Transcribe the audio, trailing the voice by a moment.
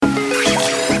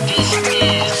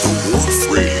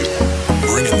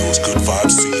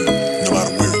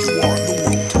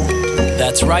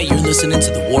right, you're listening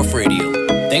to The Wharf Radio.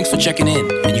 Thanks for checking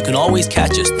in, and you can always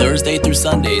catch us Thursday through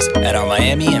Sundays at our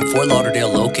Miami and Fort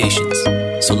Lauderdale locations.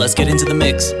 So let's get into the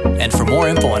mix. And for more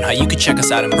info on how you can check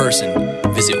us out in person,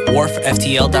 visit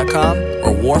wharfftl.com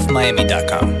or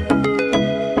wharfmiami.com.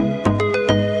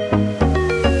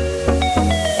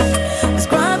 A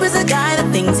scrub is a guy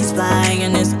that thinks he's fly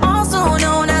and is also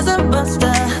known as a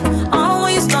buster.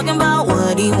 Always talking about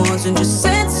what he wants and just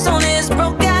sits on his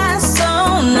broke ass.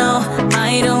 So no,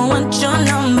 I don't want your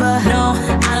number. No,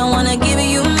 I don't wanna give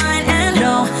you mine. And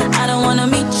no, I don't wanna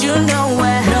meet you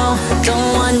nowhere. No,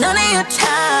 don't want none of your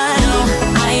time. No,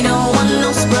 I don't want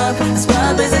no scrub. A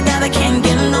scrub is a guy that can't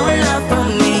get no love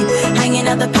from me. Hanging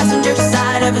out the passenger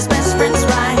side of his best friend's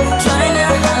ride, trying to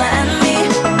holler at me.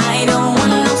 I don't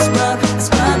want no scrub. A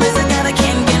scrub is a guy that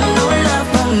can't get no love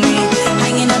from me.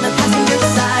 Hanging out the passenger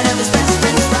side of his best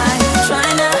friend's ride,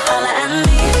 trying to holler at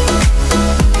me.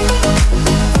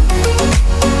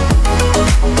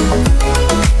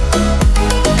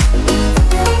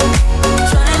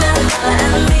 Trying to holler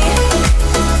at me.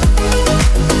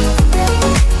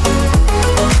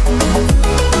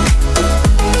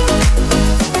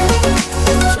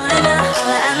 Trying to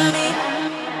holler at me.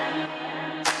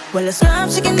 Well, a scrub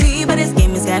she can be, but his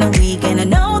game is kinda weak. And I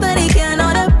know that he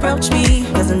cannot approach me,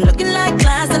 cause I'm looking like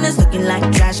glass and it's looking like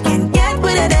trash. Can't get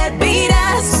with a deadbeat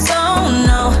ass. So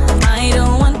no, I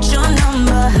don't want your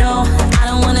number. No, I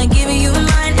don't wanna give you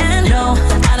mine. And no,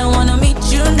 I don't wanna meet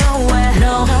you nowhere.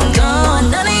 No, don't want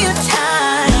none of your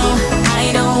time. No,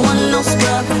 I don't want no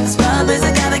scrub. Scrub is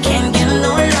a guy that can't get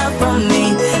no love from me.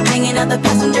 Hanging out the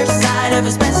passenger side of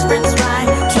his best friend's ride,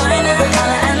 trying to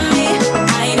holler at me.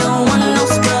 I don't want no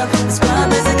scrub.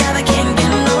 Scrub is a guy that can't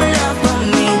get no love from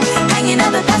me. Hanging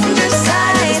out the passenger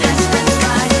side of his best friend's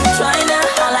ride, trying to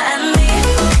holler at me.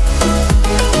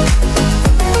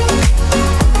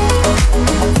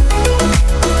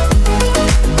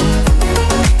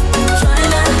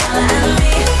 Trying to holler at me. Trying to holler at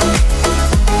me.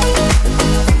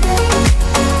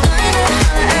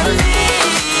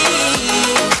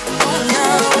 Oh no,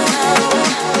 no.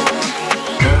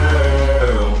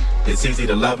 Girl, it's easy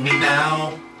to love me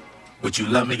now. Would you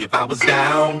love me if I was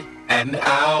down and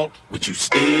out? Would you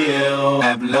still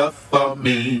have love for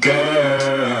me?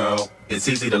 Girl, it's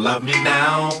easy to love me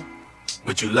now.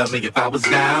 Would you love me if I was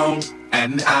down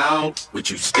and out? Would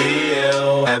you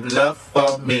still have love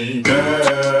for me?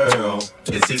 Girl,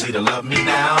 it's easy to love me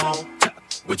now.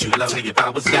 Would you love me if I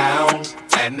was down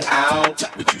and out?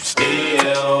 Would you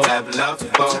still have love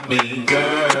for me?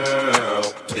 Girl,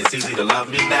 it's easy to love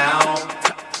me now.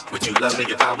 Would you love me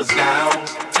if I was down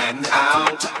and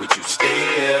out? Would you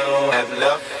still have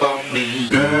love for me?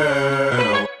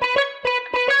 Girl.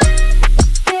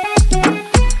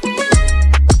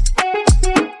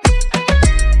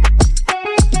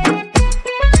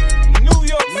 New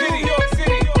York City, New York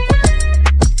City.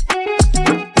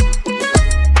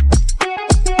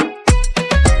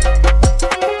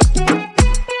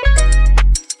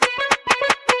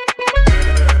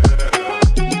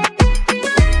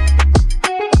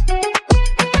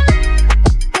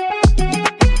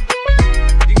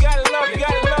 You gotta love it, you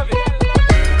gotta love it.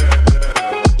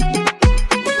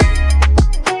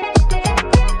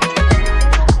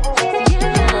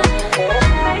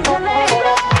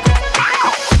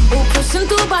 O que eu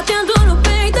sinto batendo no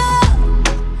peito,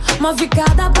 move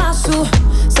cada passo.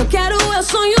 Se eu quero, eu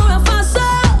sonho, eu faço.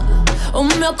 O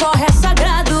meu corre é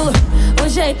sagrado. O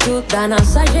jeito da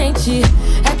nossa gente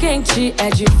é quente, é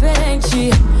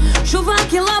diferente. Chuva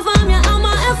que lava minha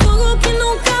alma, é fogo que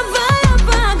nunca vai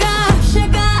apagar.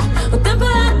 Chegar, o tempo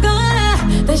é agora.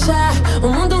 Deixar o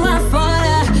mundo lá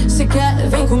fora. Se quer,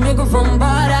 vem comigo,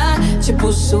 vambora.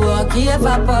 Tipo suor que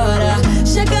evapora.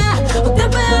 Chegar, o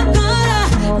tempo é agora.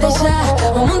 Deixar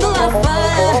o mundo lá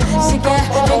fora. Se quer,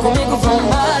 vem comigo,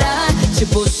 vambora.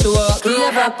 Tipo suor que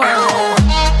evapora.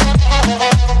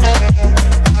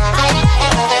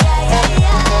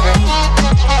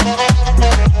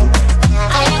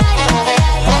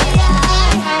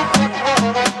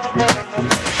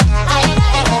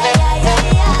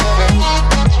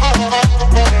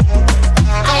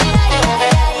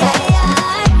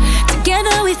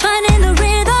 Together we finding the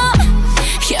rhythm.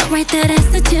 Yeah, right there, that's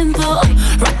the tempo.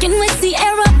 Rocking with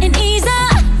Sierra and Isa.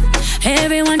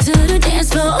 Everyone to the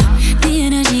dance floor. The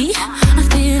energy, I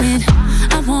feel it,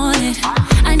 I want it,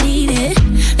 I need it.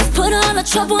 Let's put all the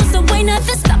troubles away,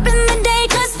 nothing stopping the day,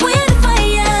 cause we're the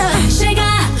fire.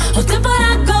 Chega, o tempo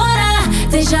é agora.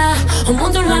 Deixa o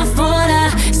mundo lá fora.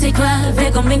 Se quer,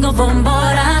 vem comigo,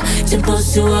 vambora. Tipo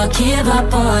suor que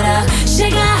evapora.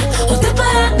 Chega, o tempo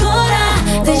é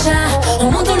agora. Deixa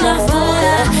o mundo lá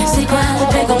fora. Se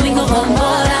quer, vem comigo,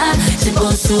 vambora.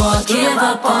 Tipo suor to all give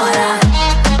up on her.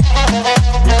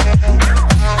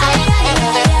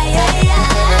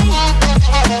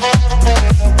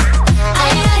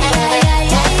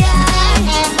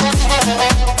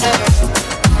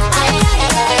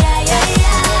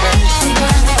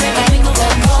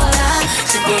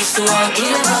 So I'll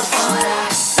give up on her.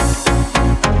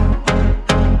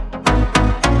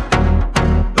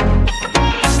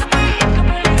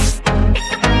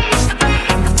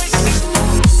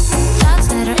 Thoughts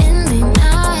that are in the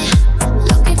night,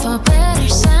 looking for a better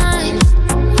sign.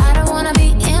 I don't wanna be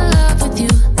in love with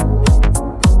you,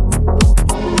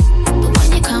 but when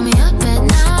you call me up at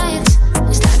night,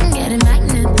 it's like I'm getting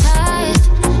magnetized,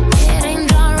 getting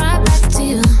drawn right back to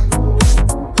you.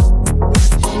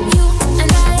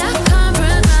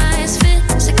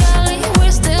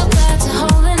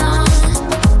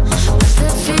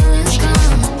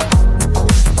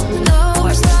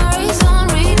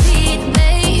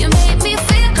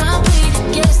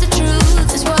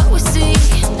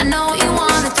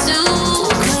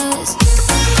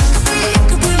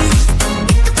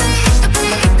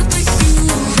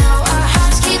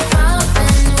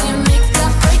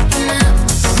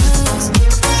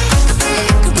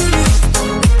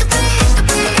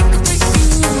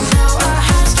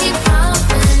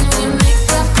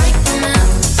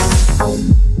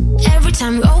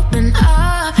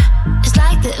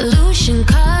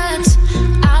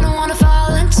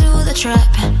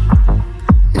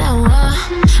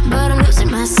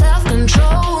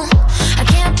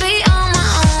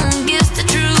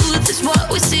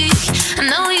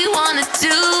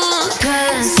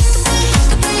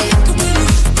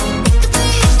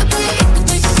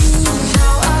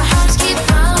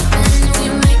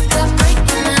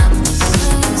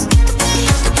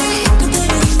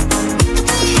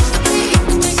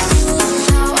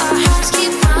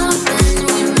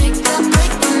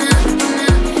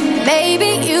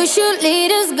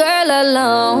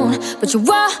 But you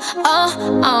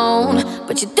won't,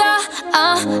 but you don't.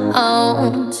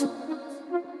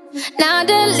 Now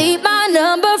delete my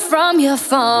number from your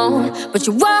phone, but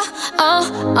you won't.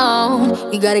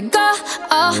 You gotta go,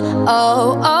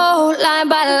 line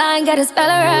by line, gotta spell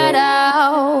it right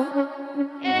out.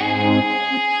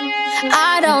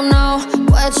 I don't know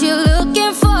what you're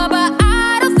looking for, but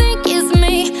I don't think it's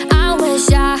me. I wish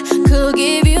I could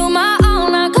give you my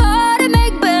all, I couldn't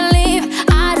make believe.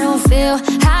 I don't feel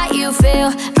how you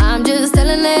feel, I'm just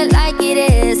telling it like it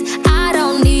is. I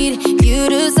don't need you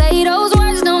to say those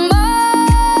words no more,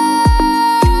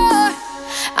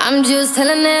 I'm just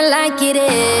telling it like it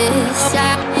is.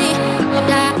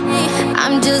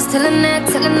 I'm just telling it,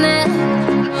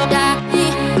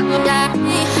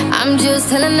 I'm just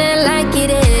telling it like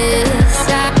it is.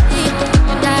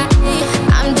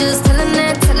 I'm just telling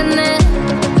it,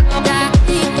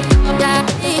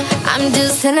 I'm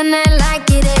just telling it like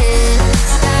it is.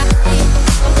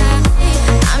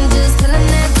 I'm just telling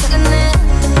it,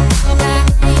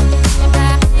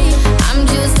 I'm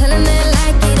just telling it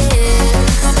like it is.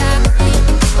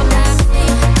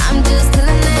 I'm just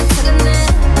telling it,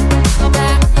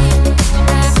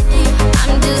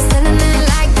 I'm just telling it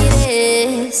like it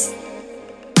is.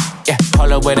 Yeah,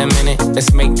 hold up, wait a minute,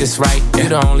 let's make this right. You're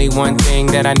the only one thing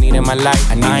that I need in my life.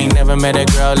 I ain't never met a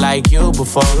girl like you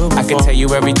before. I can tell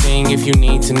you everything if you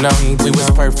need to know. We was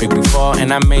perfect before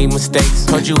and I made mistakes.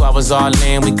 Told you I was all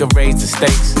in, we could raise the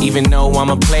stakes. Even though I'm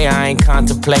a player, I ain't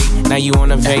contemplate. Now you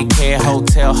on a vacay,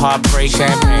 hotel, heartbreak.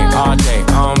 Champagne all day,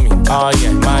 on me, oh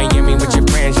yeah. Miami with your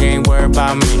friends, you ain't worried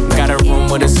about me. Got a room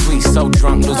with a suite, so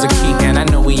drunk, lose a key. And I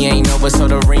know we ain't over, so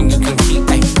the ring you can keep.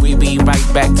 Ay, we be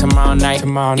right back tomorrow night.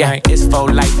 Yeah, it's for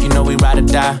life, you know we ride or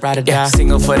die. Yeah,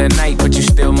 single for the night, but you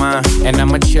still mine. And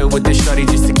I'ma chill with the shorty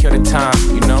just to kill the time,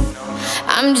 you know.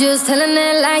 I'm just telling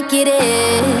it like it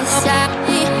is.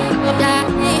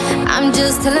 I'm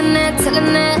just telling it,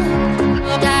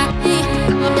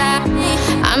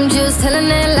 I'm just telling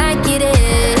it like it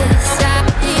is.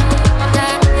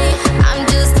 I'm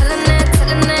just telling it,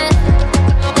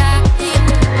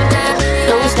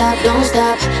 Don't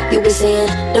stop, you be saying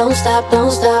don't stop,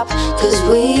 cause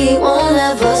we won't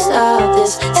ever stop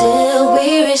this till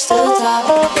we reach the top.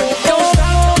 Don't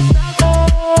stop.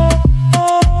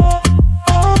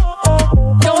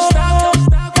 Don't stop.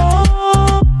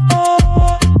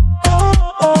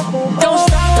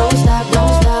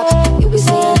 Don't stop, you be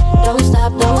saying don't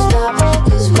stop,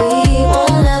 cause we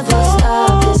won't ever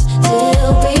stop this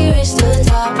till we reach the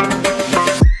top.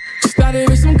 Started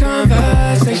with some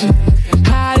conversation.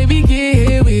 How did we get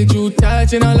here with you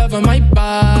touching all over my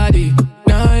body?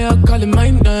 Now you're calling my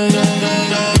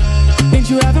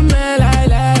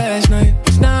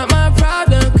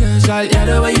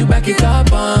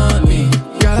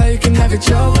have it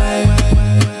your way.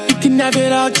 You can have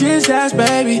it all, just ask,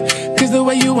 baby. Cause the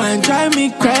way you whine drive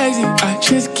me crazy. I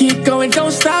just keep going,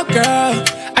 don't stop, girl.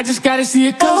 I just gotta see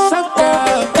it close up,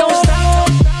 girl. Don't stop.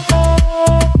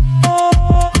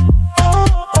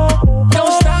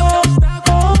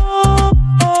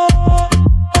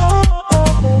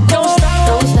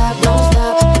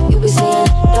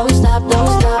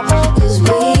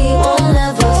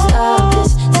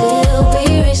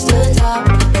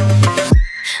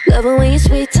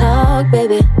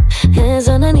 Baby, hands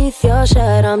underneath your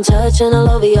shirt, I'm touching all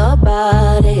over your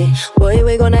body. Boy,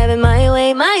 we gon' have it my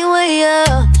way,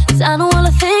 yeah. 'Cause I know all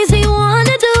the things that you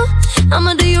wanna do.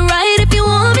 I'ma do you right if you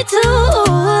want me to.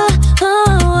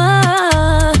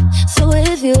 So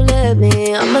if you let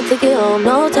me, I'ma take you home,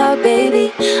 no talk,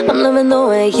 baby. I'm loving the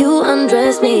way you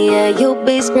undress me, yeah. You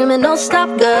be screaming, don't stop,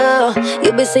 girl.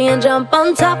 You be saying jump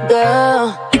on top,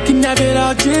 girl. You can have it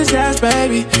all, just ask,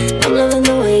 baby. I'm loving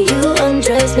the way you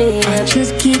undress me, yeah. I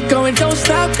just keep going, don't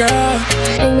stop, girl.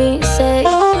 Make me say,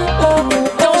 don't stop.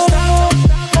 Don't stop.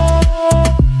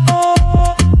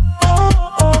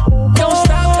 Don't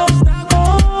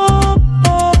stop.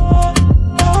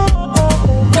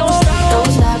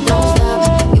 don't stop, don't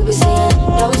stop. You be saying,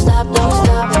 don't stop,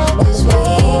 'cause we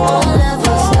won't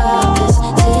never stop this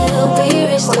till we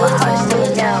reach the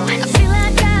top. I feel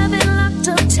like I've been locked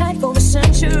up tight for a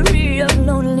century of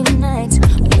lonely nights,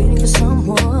 waiting for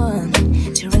someone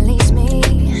to release me.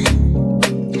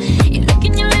 You look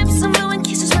in your lips, I'm blowing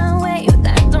kisses my way, but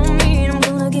that don't mean I'm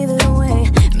gonna give it away.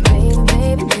 Baby,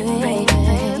 baby, baby,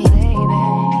 baby.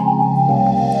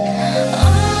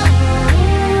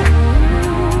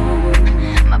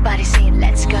 My body's saying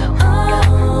let's go, go.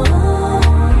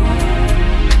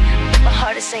 My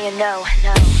heart is saying no,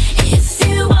 no. If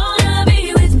you wanna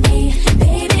be with me,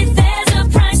 baby, there's a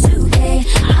price to pay.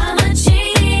 I'm a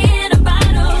genie in a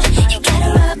bottle. You gotta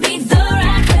rub me the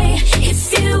right way. If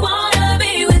you wanna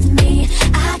be with me,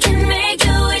 I can make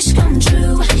your wish come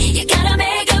true. You gotta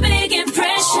make a big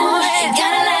impression. You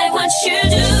gotta like what you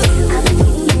do. I'm a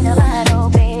genie in a bottle,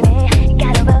 baby. You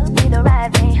gotta rub me the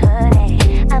right way, honey.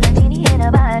 I'm a genie in a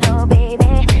bottle,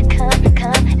 baby.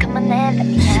 Come on and let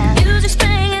me out. Music's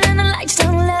playing and the lights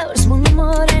down low. Just one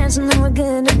more dance and then we're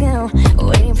good to go.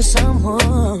 Waiting for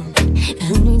someone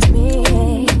who needs me.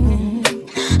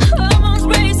 Almost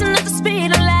racing at the speed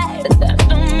of light, but that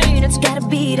don't mean it's gotta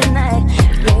be tonight.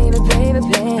 Baby, baby,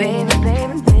 baby, baby,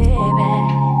 baby, baby.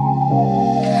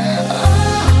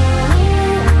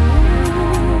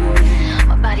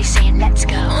 My body's saying let's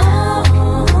go,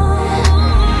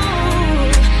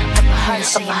 but my heart's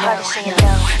saying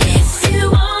no. If you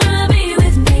wanna be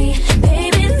with me,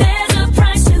 baby, there's a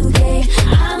price to pay.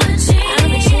 I'm a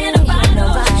genie in a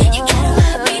bottle. You gotta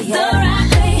love me the right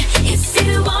way. If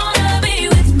you wanna be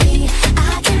with me,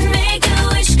 I can make a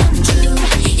wish come true.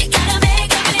 You gotta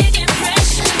make a big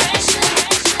impression.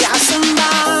 Got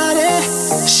somebody,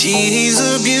 she's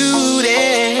a beauty,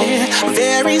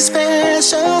 very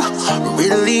special,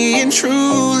 really and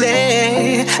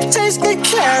truly. Takes good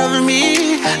care of me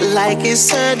like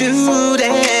it's a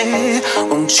duty.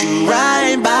 Won't you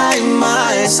ride by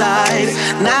my side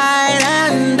night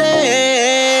and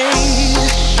day?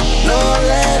 No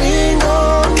letting go,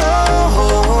 no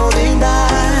holding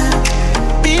back,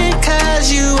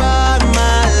 because you are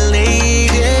my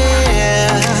lady.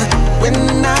 When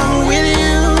I'm with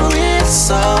you, it's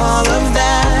all of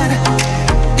that.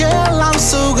 Girl, I'm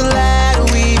so glad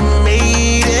we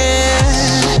made it.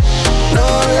 No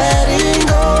letting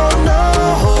go, no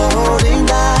holding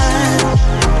back,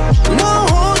 no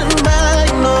holding back,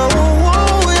 no,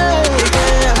 yeah,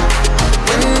 yeah.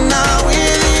 When I'm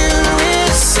with you,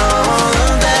 it's all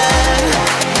of that,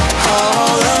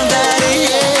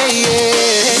 yeah, yeah,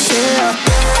 yeah.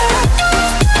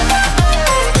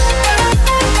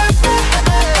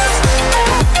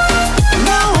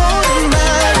 No holding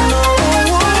back, no,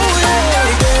 yeah,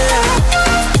 yeah.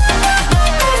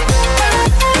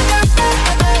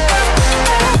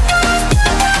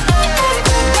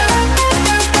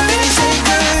 They say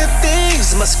good things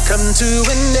must come to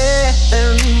an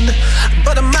end,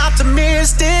 but I'm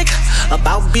optimistic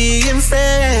about being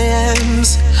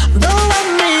friends. Though I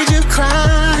made you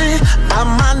cry by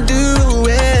my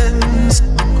doings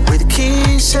with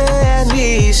Keisha and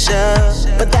Nisha,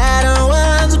 but that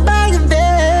was back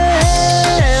then.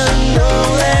 No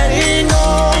letting go,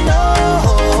 no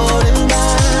holding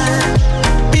back,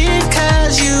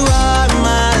 because you are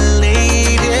my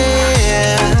lady.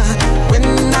 When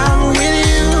I'm with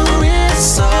you,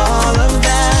 it's all of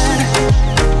that.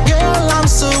 Girl, I'm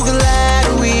so glad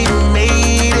we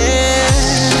made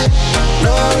it.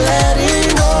 No letting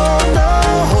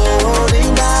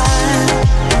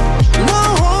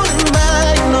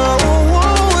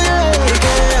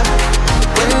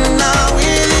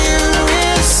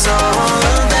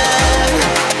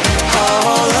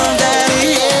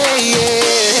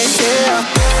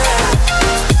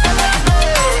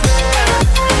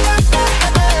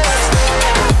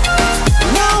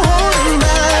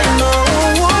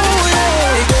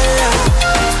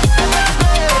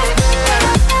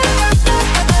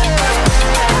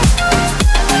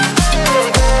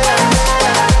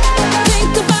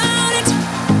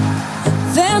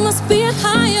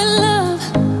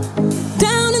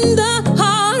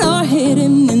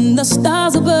the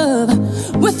stars above.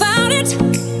 Without it,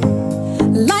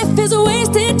 life is a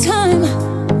wasted time.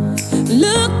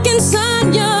 Look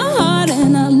inside your heart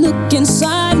and I look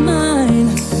inside mine.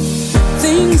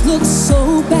 Things look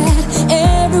so bad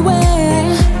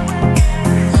everywhere.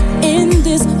 In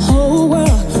this whole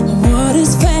world, what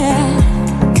is fair?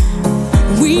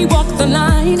 We walk the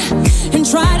line and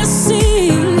try to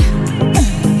see,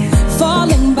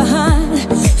 falling behind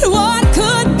what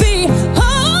could be.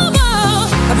 Oh, oh,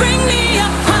 bring me a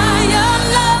higher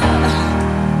love.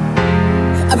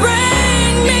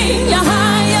 Bring me a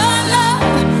higher love.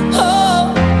 Oh,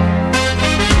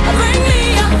 bring me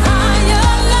a higher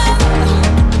love.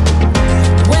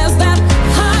 Where's that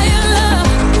higher love?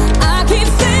 I keep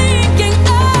thinking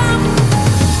of.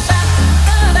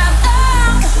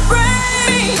 Bring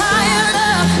me higher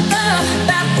love.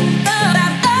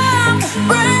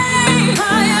 Bring me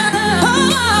higher love. Oh,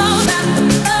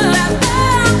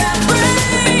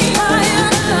 bring me higher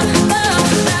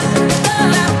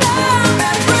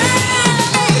love.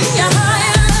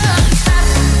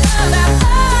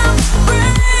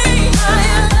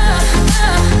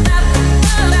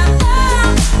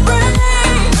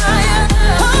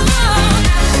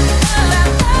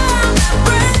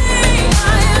 Bring me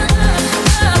higher love.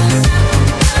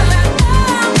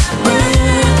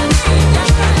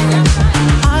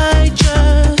 I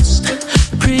just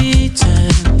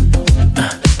pretend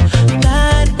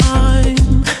that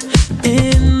I'm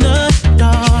in the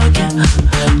dark.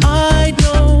 I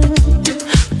don't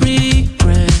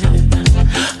regret,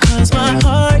 'cause my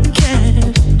heart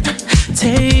can't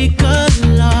take a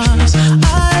loss.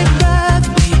 I'd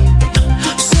rather be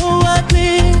so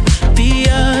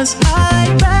oblivious.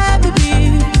 I'd rather be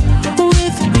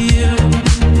with you.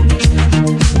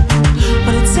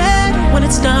 When it's said, when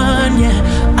it's done, yeah,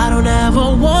 I don't ever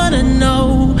wanna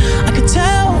know. I could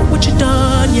tell what you've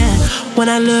done, yeah. When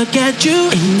I look at you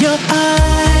in your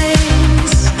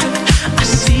eyes, I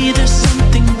see there's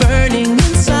something burning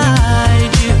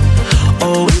inside you.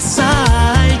 Oh,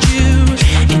 inside you,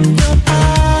 in your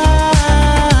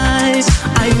eyes.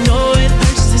 I know it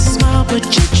hurts to smile, but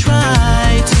you try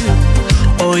to.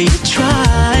 Oh, you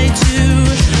try to.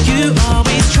 You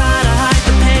always try to hide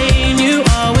the pain. You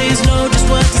always know just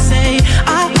what to say.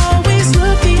 I always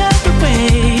look the other way.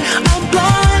 I'm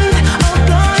blind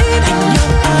in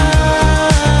your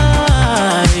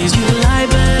eyes. You lie,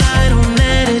 but I don't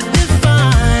let it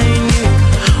define you.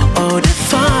 Oh,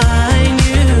 define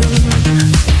you.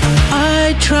 I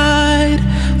tried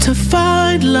to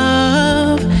find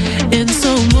love in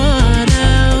someone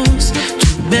else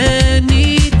too many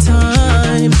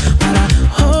times, but I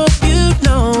hope you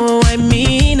know I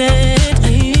mean it.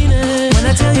 When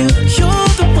I tell you you're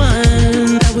the one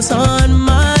that was on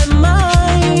my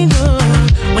mind. Oh,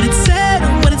 when it's said,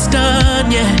 when it's done,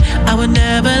 yeah, I would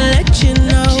never let you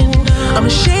know. I'm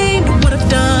ashamed of what I've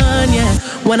done, yeah.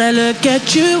 When I look at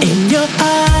you in your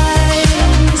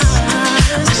eyes,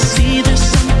 I see there's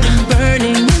something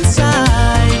burning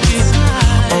inside you.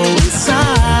 Oh,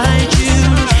 inside you,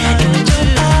 in your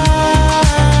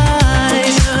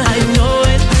eyes. I know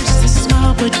it hurts to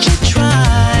smile, but you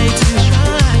try to.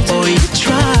 Oh, you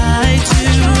try to.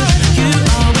 You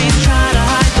always try to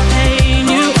hide the pain.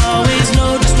 You always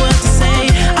know just what to say.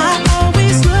 I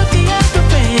always look the other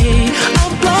way.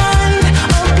 I'm blind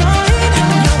in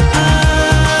your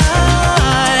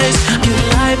eyes. You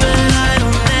lie, but I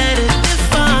don't let it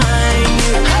define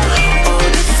you. Oh,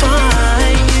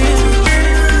 define you.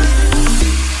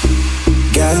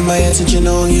 Got my attention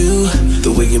on you,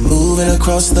 the way you're moving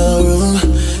across the room,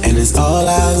 and it's all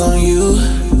eyes on you.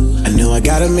 I know I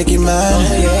gotta make you mine,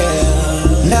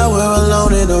 yeah. Now we're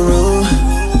alone in the room,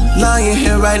 lying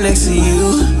here right next to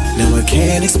you. Now I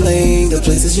can't explain the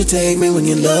places you take me when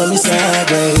you love me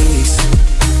sideways.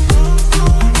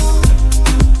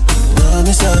 Love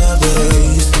me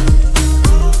sideways.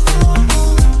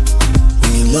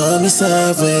 When you love me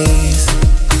sideways.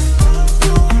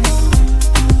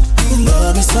 When you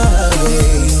love me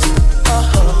sideways.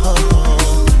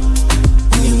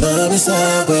 When you love me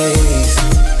sideways.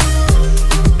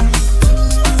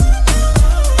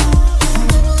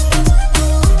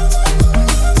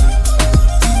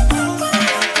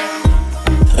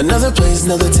 Another place,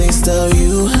 another taste of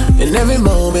you. In every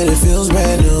moment it feels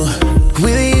brand new.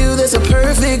 With you there's a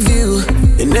perfect view,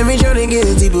 and every journey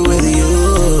gets deeper with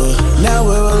you. Now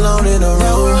we're alone in a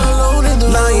room,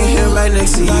 lying here right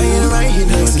next to you. Now I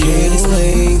can't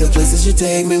explain the places you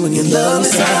take me when you love me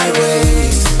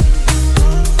sideways.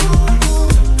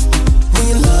 When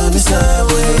you love me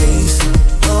sideways.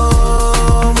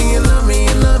 Oh, when you love me,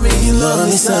 you love me, you love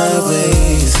me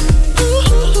sideways.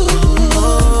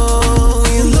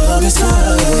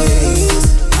 Sideways.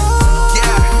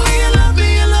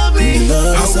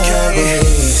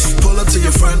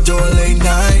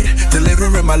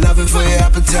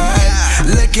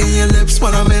 licking your lips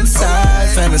when I'm inside,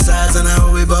 fantasizing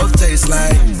how we both taste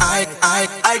like.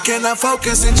 I cannot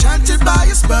focus, enchanted by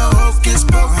your spell, hocus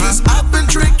pocus. I've been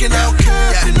drinking out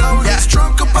cap, you know this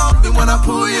drunk about me when I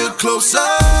pull you closer.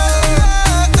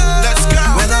 Let's go.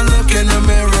 When I look in the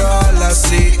mirror, all I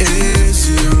see is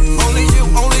you. Only you,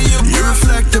 only you. You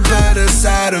reflect the better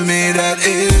side of me, that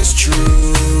is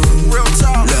true. Real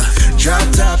talk. Look, drop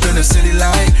top in the city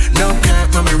light, no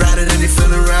cap, mommy ride it and you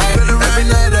feeling right. Every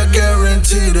night I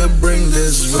guarantee to bring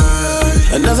this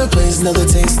vibe. Another place, another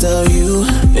taste of you.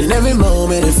 In every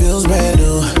moment it feels brand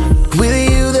new. With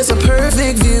you, there's a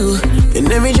perfect view. And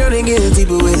every journey gets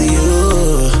deeper with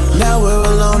you. Now we're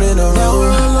alone in the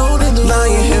room.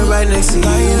 Lying here right next to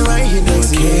you. I can't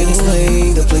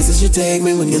explain the places you take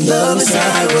me when you love me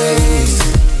sideways.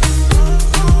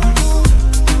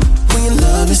 When you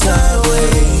love me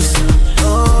sideways.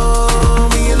 Oh,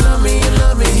 when you love me, you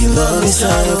love me, you love me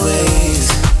sideways.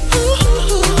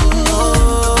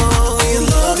 Oh, when you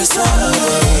love me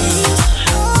sideways.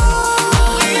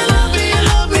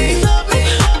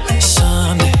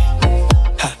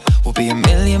 We'll be a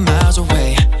million miles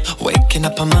away, waking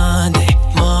up on Monday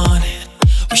morning,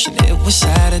 wishing it was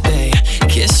Saturday.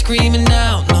 Kids screaming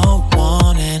out, no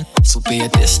warning. This will be a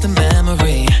distant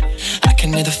memory. I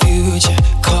can hear the future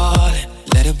calling,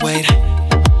 let it wait.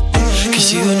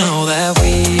 Cause you know that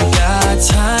we got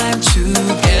time to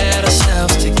get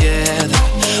ourselves together.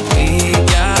 We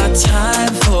got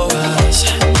time for us.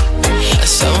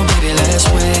 So baby, let's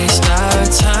waste our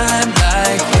time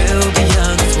like we'll be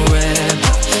young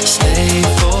forever. Stay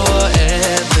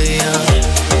forever young.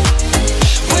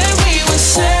 When we were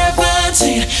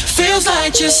 17, feels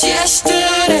like just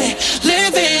yesterday.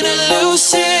 Living a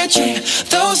lucid dream,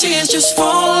 those years just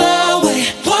fall away.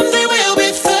 One day we'll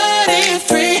be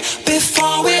 33,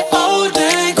 before we're old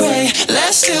and gray.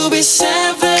 Let's still be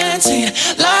 17,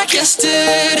 like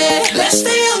yesterday. Let's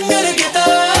stay younger together.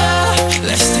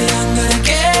 Let's stay younger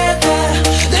together.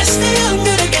 Let's stay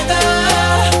younger together.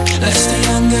 Let's stay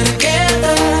younger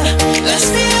together. Let's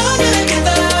stay younger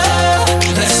together.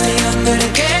 Let's stay younger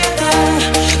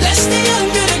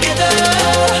together.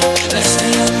 Let's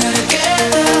stay younger together.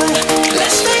 Let's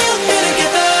stay younger together. Let's stay younger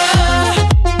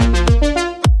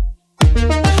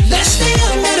together. Let's stay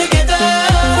younger together.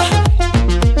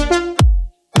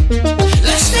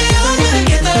 Let's stay younger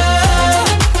together.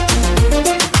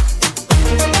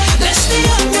 Let's stay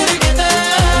younger together.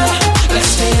 Let's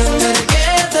stay younger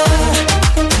together.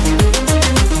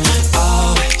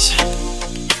 Always,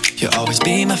 you'll always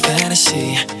be my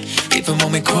fantasy. Even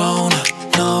when we're grown up,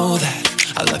 know that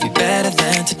I love you better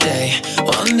than today.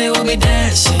 One day we'll be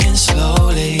dancing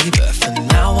slowly, but for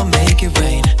now I'll make it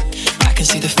rain. I can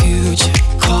see the future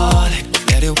calling,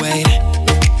 let it wait.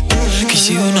 Cause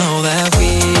you know that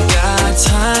we got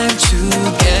time to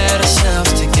get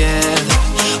ourselves together.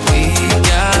 We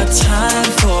got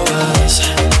time for us.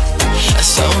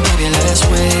 So baby, let's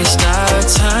waste our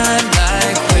time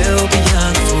like we'll be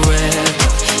young forever.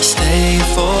 Stay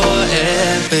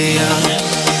forever young.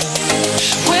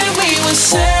 When we were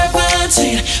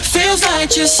 17, feels like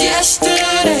just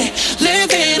yesterday.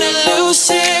 Living a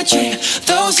lucid dream,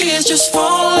 those years just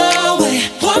fall away.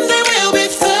 One day we'll be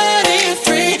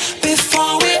 33,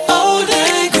 before we're old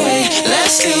and gray.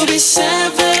 Let's still be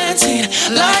 17,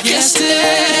 like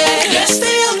yesterday. Let's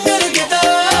stay younger together.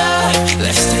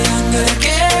 Let's stay younger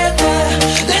together.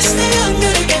 Let's stay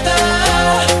younger together.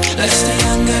 Let's stay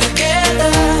younger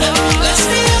together. Let's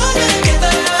stay younger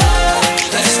together.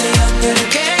 Let's stay younger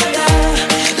together.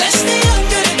 Let's stay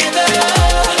younger together.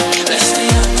 Let's stay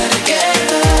younger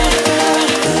together.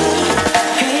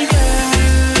 Hey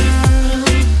girl,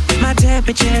 my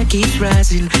temperature keeps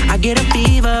rising. I get a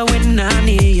fever when I'm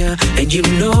near you, and you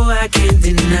know I can't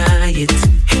deny it.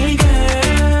 Hey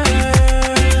girl,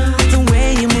 the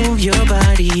way you move your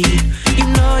body, you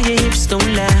know your hips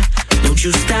don't lie. Don't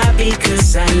you stop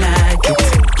because I like it.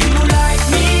 You light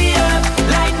me up,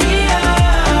 light me up.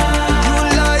 You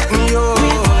light me up.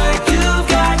 With what you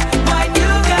got, what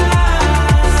you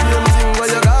got. Same thing what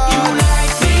you got. You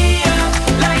light me up,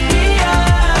 light me up.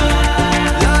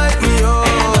 Light me up.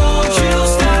 And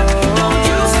don't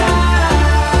you stop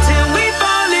till we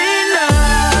fall in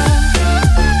love.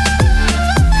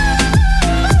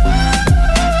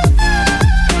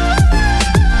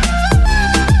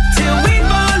 Till we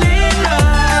fall in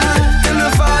love. Till me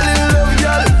fall in love,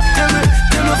 girl.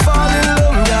 Till me fall in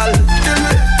love, girl. Till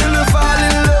me fall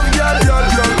in love, girl.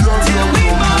 Till we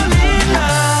fall in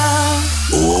love.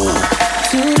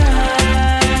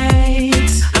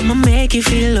 Tonight, I'ma make you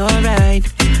feel alright.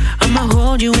 I'ma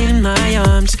hold you in my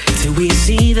arms till we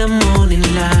see the morning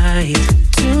light.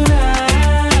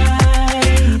 Tonight,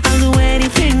 I'll do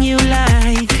anything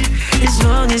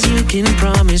can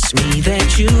promise me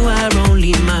that you are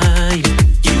only mine.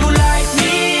 You light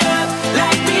me up,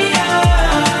 light me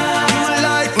up. You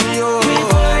light me up. With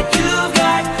what you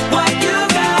got, what you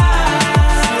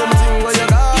got. Something what you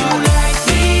got. You light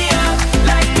me up,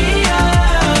 light me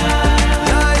up.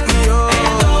 Light me up.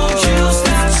 And don't you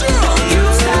stop,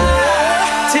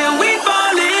 till we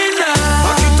fall in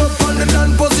love. Back it up on the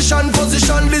land position.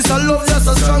 This a love just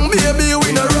a strong, baby,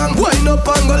 we no wrong. Wind up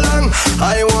and go long.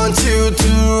 I want you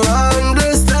to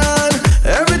understand,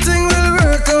 everything will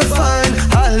work out fine.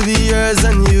 I'll be yours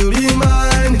and you'll be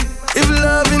mine. If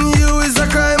loving you is a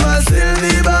crime, I'll still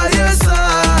be by your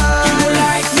side. You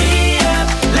light me up,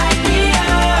 light me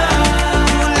up.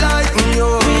 You light me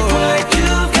up. With what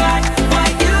you got,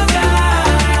 what you got.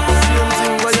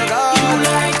 Something what you got. You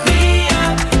light me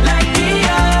up, light me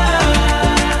up.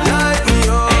 Light me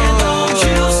up. And don't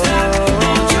you stop,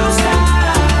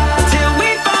 till we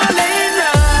fall in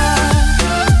love.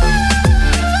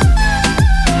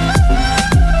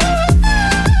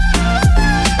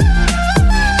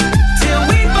 Till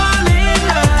we fall in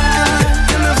love.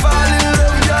 Till me fall in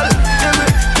love, girl.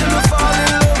 Till me fall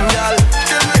in love, girl.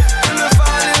 Till me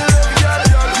fall in love, girl.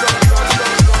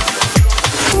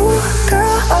 Ooh,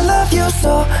 girl, I love you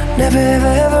so. Never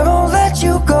ever ever gonna let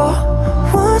you go.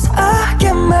 Once I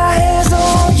get my hands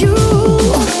on you.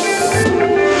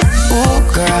 Ooh,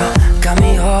 girl, got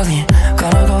me all in.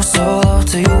 Gonna go solo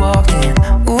till you walk in.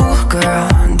 Ooh, girl,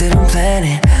 didn't plan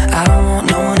it. I don't want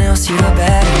no one else, you're the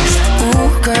baddest.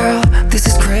 Ooh, girl, this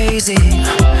is crazy.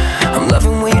 I'm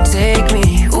loving when you take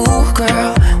me. Ooh,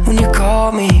 girl, when you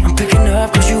call me, I'm picking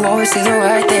up cause you always say the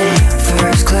right thing.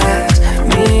 First class,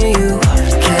 me and you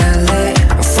can't let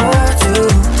afford to.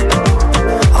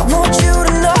 I want you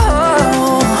to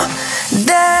know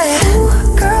that, ooh,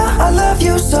 girl, I love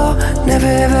you so. Never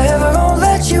ever ever gonna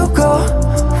let you go.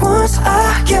 Once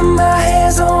I get my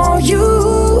hands on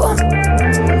you.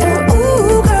 And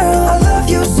ooh, girl, I love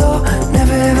you so.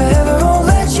 Never ever ever gonna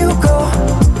let you go.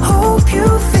 Hope you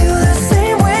feel the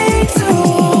same way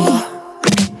too.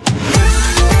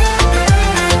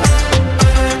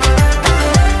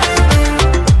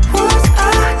 Once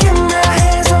I get my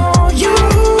hands on you.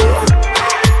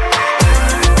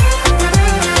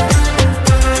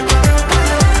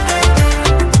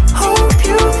 Hope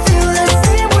you feel the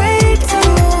same way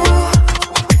too.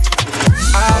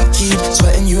 I keep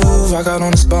sweating you. I got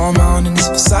on this ball mount in this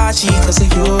Versace cause of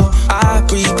you. I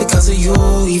breathe because of you.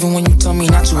 Even when you tell me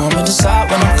not to, I'm gonna decide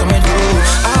when I'm coming through.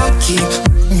 I keep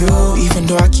you, even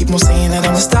though I keep on saying that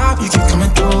I'ma stop. You keep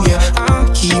coming through, yeah. I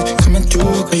keep coming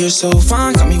through. Girl, you're so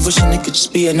fine, got me wishing it could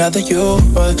just be another you.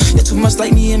 But you're too much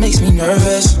like me, it makes me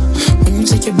nervous. When you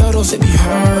take your belt off, it be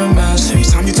her mess. Every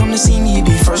time you come to see me, it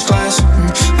be first class.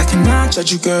 I cannot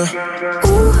judge you, girl.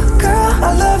 Ooh, girl,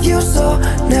 I love you so.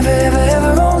 Never ever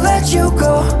ever gonna let you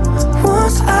go.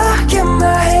 Once I get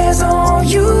my hands on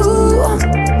you.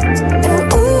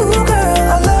 And ooh,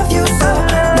 girl, I love you so.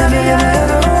 Never ever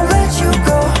ever gonna let you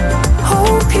go.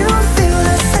 Hope you feel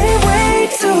the same way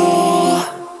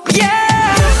too.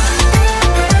 Yeah.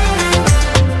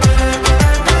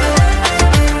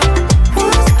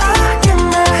 Once I get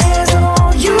my hands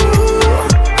on you.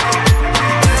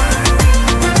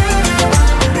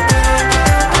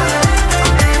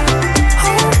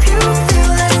 Hope you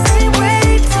feel the same way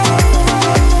too.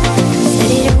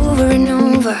 Said it over and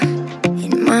over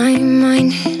in my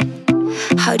mind.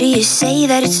 How do you say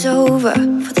that it's over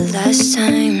for the last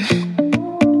time?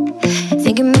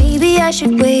 Thinking maybe I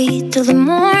should wait till the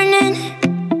morning.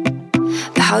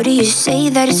 But how do you say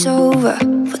that it's over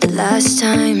for the last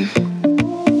time?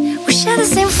 We share the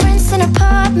same friends in an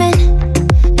apartment,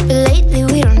 but lately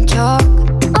we don't talk.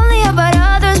 Only about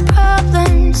others'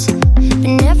 problems, but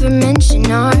never mention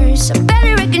ours. I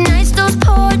barely recognize those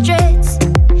portraits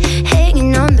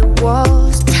hanging on the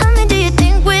walls. Tell me, do you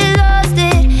think we lost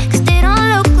it? Cause they don't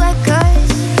look like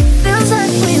us. Feels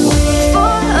like we wait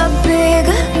for a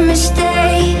bigger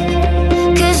mistake.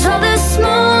 Cause all the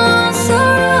small ones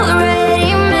are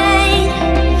already made.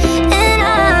 And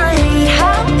I hate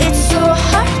how it's so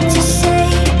hard to say.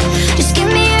 Just give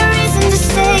me a reason to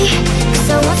stay. Cause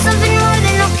I want something more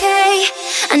than okay.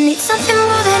 I need something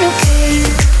more than okay.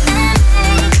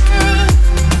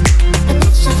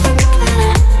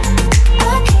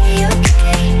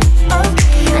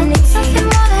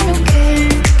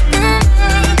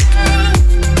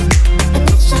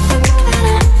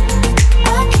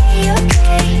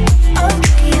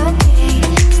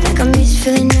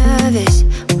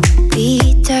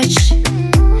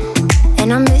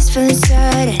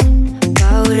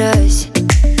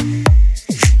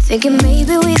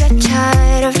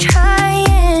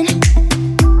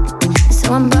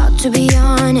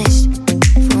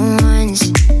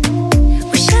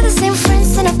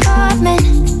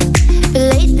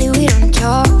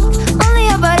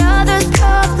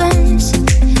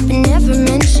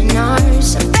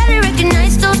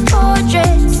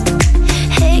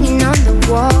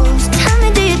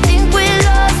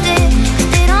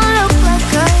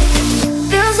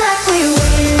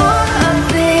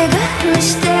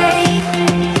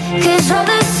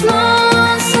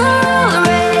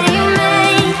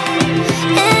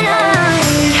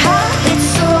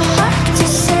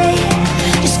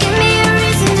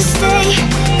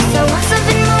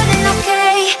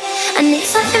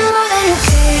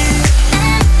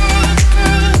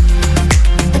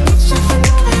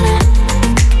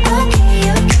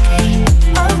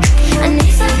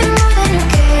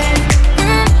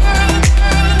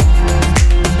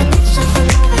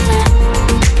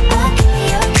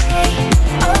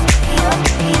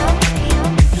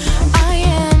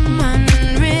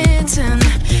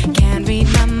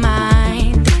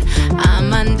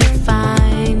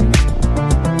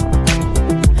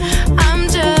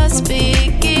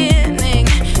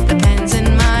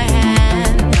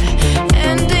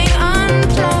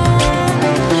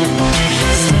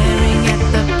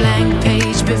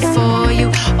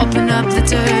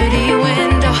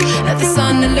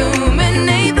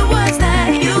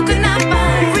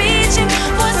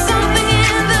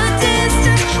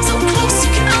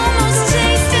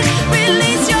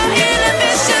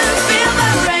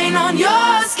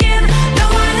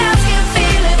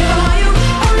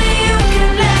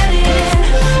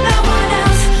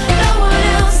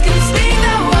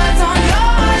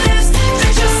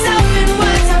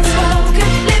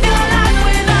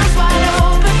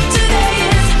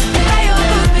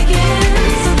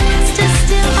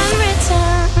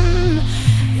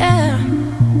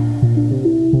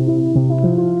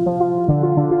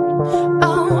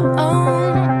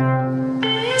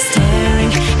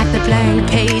 blank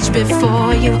page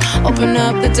before you. Open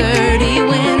up the dirty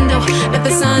window, let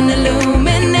the sun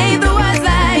illuminate the words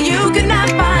that you could not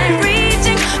find.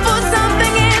 Reaching for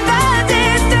something in the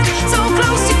distance, so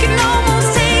close you can almost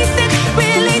taste it.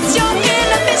 Release your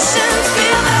inhibitions,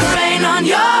 feel the rain on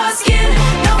your skin.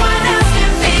 No one else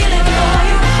can feel it for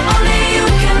you, only you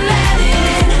can let it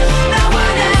in. No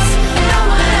one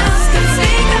else can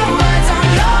speak the words on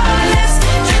your lips.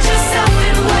 Drench yourself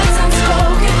in words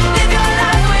unspoken. Live your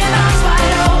life with arms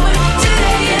wide open.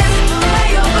 Today is where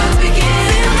your birth begins.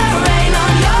 Feel the rain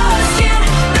on your skin.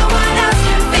 No one else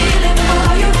can feel it for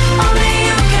you, only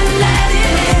you can let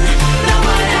it in. No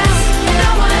one else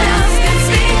can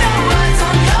speak the words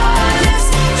on your lips.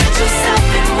 Drench yourself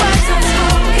in words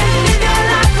unspoken. Live your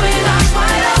life with arms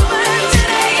wide open.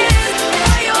 Today is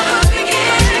where your birth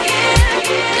begins.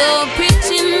 You're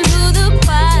preaching to the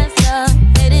choir, stop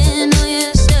betting on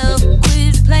yourself.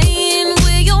 Quit playing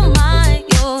with your mind,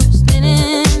 you're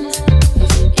spinning.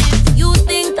 If you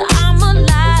think that I'm a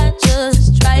lie,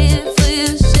 just try it for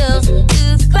yourself.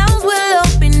 'Cause clouds will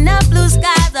open up, blue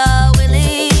skies are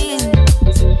willing.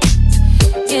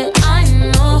 Yeah, I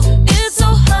know it's so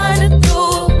hard to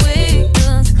throw away.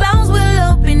 'Cause clouds will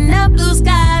open up, blue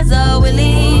skies are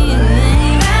willing.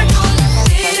 Back on your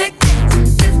feet again,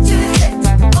 lift your head,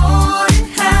 hold it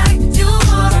high. You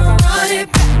wanna run it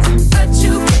back, but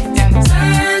you can't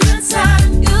turn the time.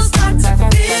 You start to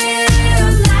feel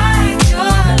like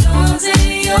you're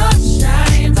losing your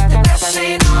shine. But the grass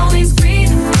ain't always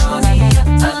green on the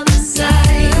other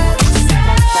side.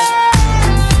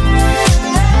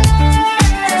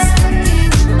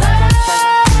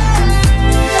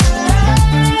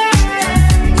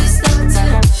 You start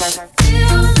to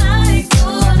feel like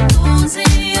you're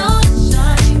losing your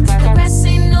shine. The grass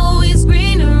ain't always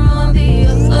greener on the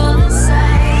other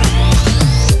side.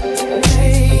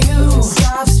 Hey, you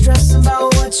stop stressing about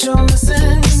what you're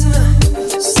missing.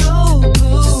 So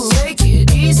blue, take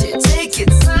it easy, take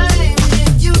your time.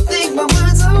 If you think my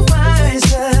words are wise,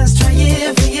 just try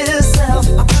it for yourself.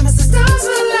 I promise the stars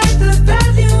will light the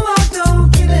path you walk, don't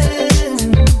give in.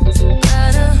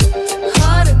 Got a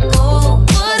heart of gold,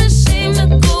 what a shame to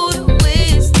go to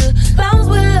waste. The clouds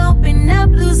will open up,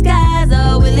 blue skies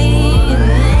are willing.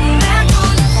 Back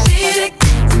on your feet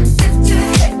again, lift your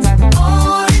head,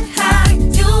 hold it high.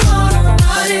 You wanna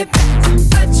run it back,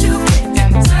 but you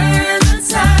can't turn the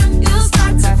time. You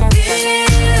start to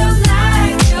feel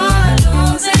like you're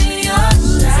losing your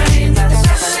shine. But the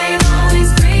grass ain't always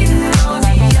greener on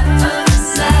the other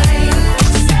side.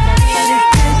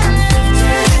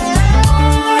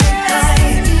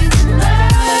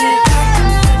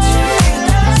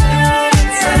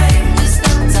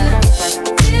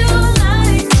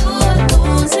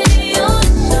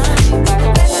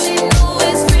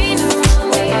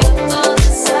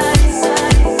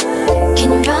 Can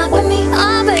you rock with me?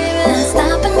 Oh baby, not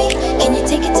stopping me. Can you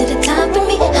take it to the top of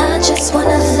me? I just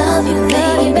wanna love you,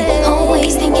 baby.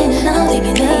 Always thinking of you,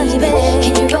 baby.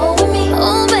 Can you roll with me?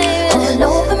 Oh baby, all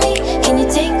over me. Can you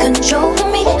take control of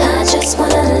me? I just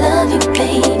wanna love you,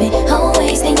 baby.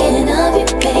 Always thinking of you,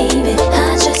 baby.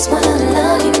 I just wanna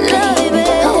love you, baby.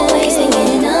 Always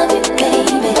thinking of you,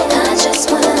 baby. I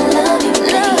just wanna love you,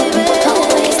 baby.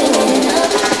 Always thinking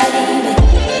of you, baby.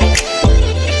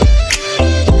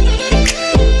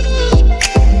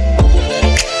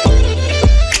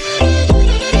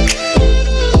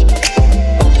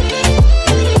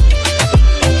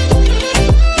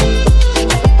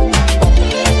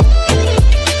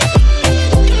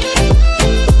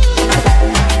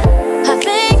 I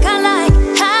think I like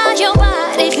how your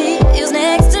body feels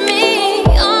next to me.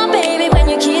 Oh baby, when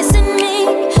you're kissing me.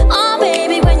 Oh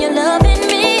baby, when you're loving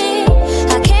me.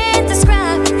 I can't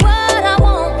describe what I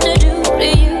want to do to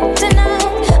you tonight.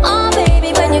 Oh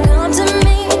baby, when you come to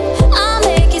me, I'll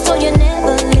make it so you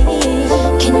never leave.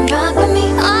 Can you rock with me?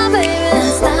 Oh baby,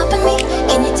 not stopping me.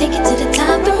 Can you take it to the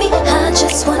top of me? I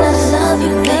just wanna love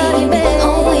you, baby.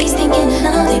 Always thinking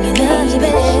of you,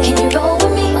 baby. Can you roll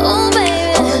with me? Oh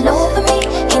baby, all over me.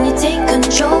 Can you take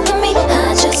control of me?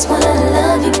 I just wanna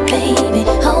love you, baby.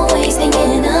 Always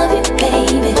thinking of you,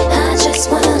 baby. I just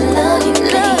wanna love you,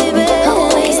 baby.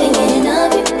 Always thinking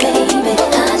of you, baby.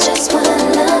 I just wanna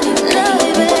love you,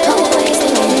 baby. Always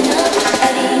thinking of you,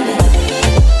 baby.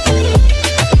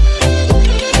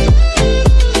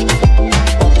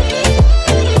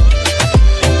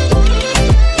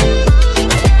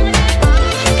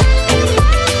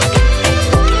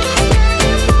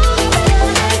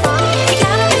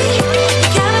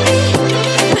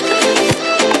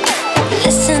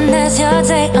 Listen as your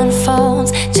day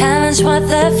unfolds. Challenge what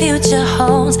the future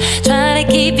holds. Try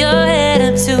to keep your head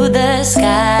up to the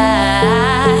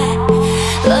sky.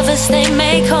 Love lovers, they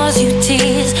may cause you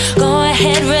tears. Go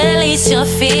ahead, release your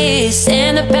fears.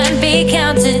 Stand up and be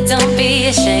counted. Don't be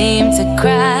ashamed to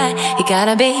cry. You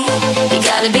gotta be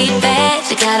bad.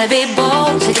 You gotta be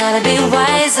bold. You gotta be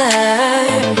wiser.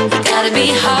 You gotta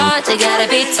be hard. You gotta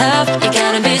be tough. You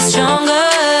gotta be stronger.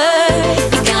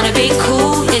 You gotta be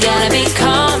cool. You gotta be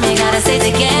calm. You gotta stay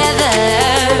together.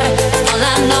 All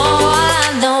I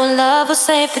know, love will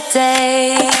save the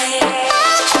day.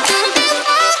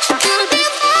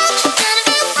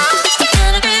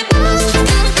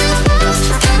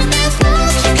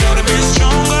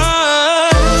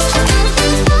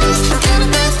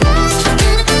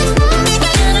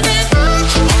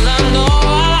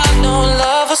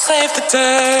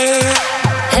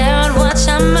 Heard what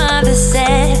your mother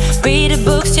said. Read the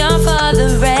books your father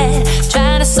read.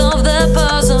 Try to solve the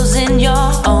puzzles in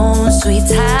your own sweet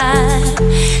time.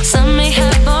 Some may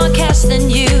have more cash than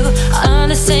you.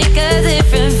 Others take a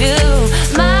different view.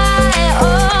 My,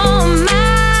 oh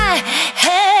my,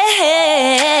 hey,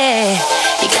 hey.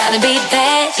 You gotta be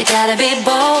bad, you gotta be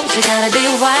bold, you gotta be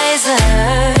wiser.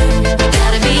 You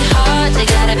gotta be hard, you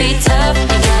gotta be tough,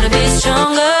 you gotta be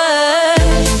stronger.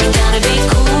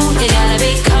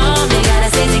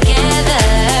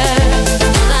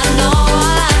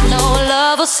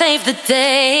 Save the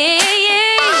day.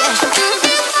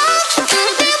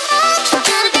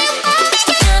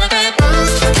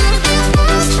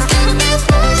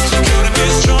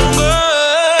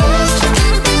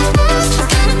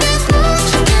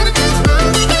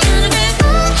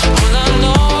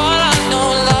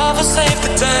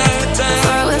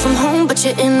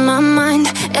 In my mind,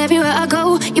 everywhere I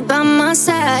go, you're by my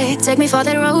side. Take me for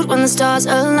that road when the stars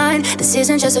align. This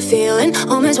isn't just a feeling,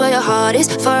 home is where your heart is.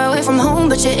 Far away from home,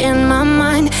 but you're in my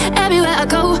mind. Everywhere I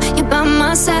go, you're by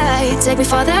my side. Take me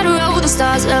for that road, the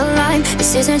stars align.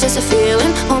 This isn't just a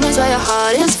feeling, home is where your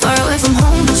heart is. Far away from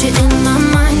home, but you're in my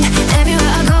mind.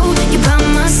 Everywhere I go, you're by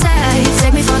my side.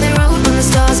 Take me for that road when the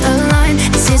stars align.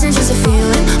 This isn't just a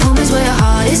feeling, home is where your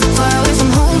heart is. Far away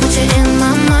from home, but you're in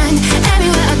my mind.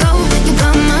 Everywhere I go,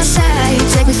 by my side.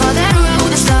 Take me for that road,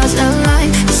 the stars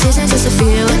align. This isn't just a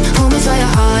feeling, home is where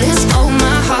your heart is. Oh,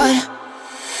 my heart.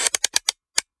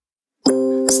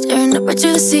 Staring up right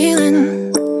to the ceiling,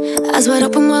 eyes wide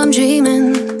open while I'm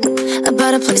dreaming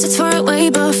about a place that's far away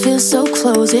but feels so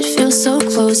close. It feels so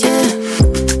close, yeah.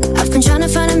 I've been trying to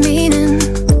find a meaning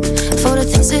for the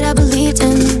things that I believed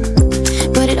in,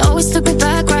 but it always took me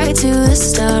back right to the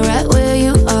start, right where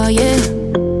you are, yeah.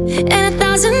 And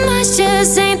 1,000 miles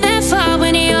just ain't that far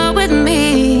when you're with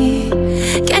me.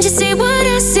 Can't you see what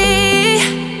I see?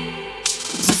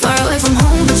 So far away from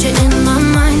home, but you're in my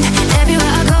mind.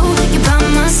 Everywhere I go, you're by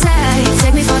my side.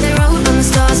 Take me for that road when the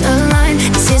stars align.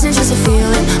 This isn't just a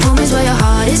feeling, home is where your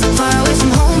heart is. Far away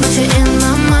from home, but you're in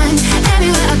my mind.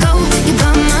 Everywhere I go, you're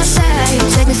by my side.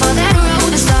 Take me for that road,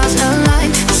 the stars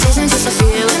align. This isn't just a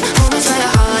feeling, home is where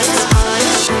your heart is.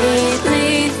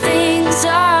 Lately things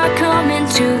are coming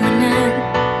to an end.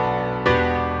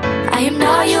 I am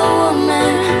not your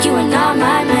woman, you are not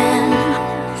my man.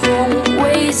 Won't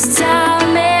waste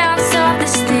time and stop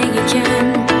this thing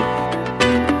again.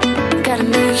 Gotta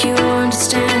make you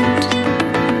understand.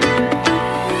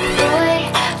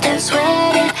 Boy, I'm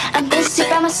sweating, I'm busy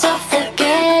by myself,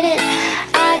 forget it.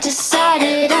 I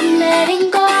decided I'm letting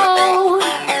go.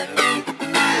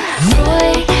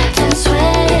 Boy, I'm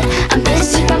sweating, I'm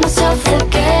busy by myself,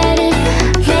 forget it.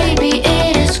 Maybe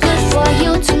it is good for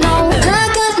you to know I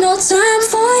got no time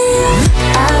for you.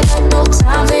 I got no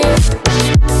time for you.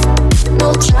 No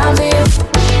time for you.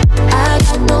 I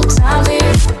got no time for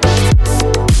you.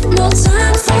 No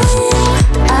time for you.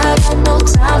 I got no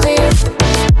time for you.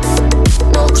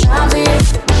 No time for you.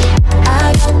 I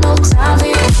got no time for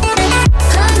you.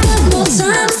 I got no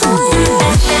time for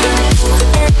you.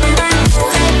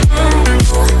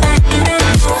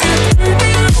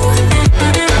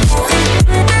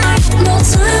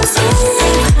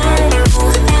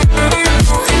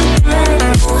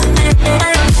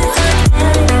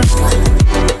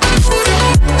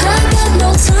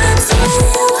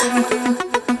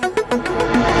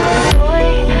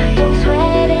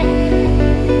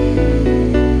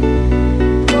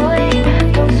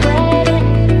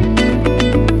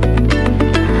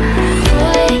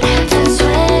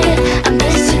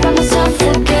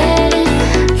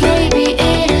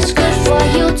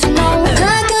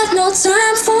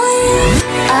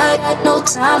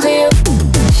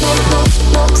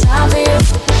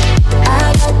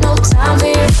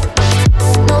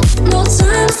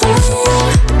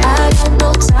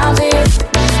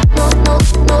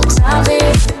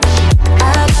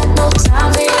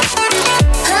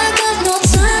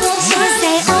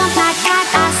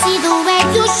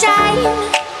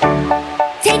 time.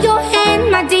 Take your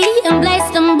hand, my dear, and place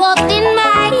them both in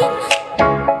mine.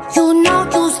 You know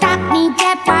you stopped me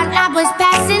dead while I was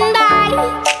passing by.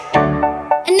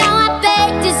 And now I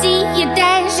beg to see you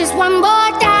dance just one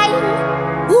more time.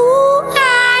 Ooh,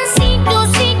 I see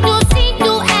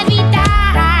you every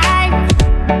time.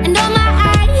 And oh my,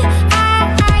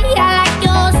 I like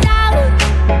your style.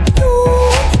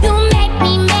 You make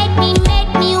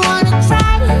me wanna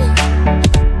cry.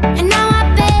 And now I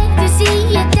beg to see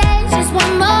you dance just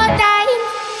one more time.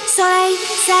 So they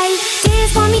say,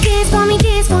 dance for me, dance for me,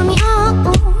 dance for me, oh,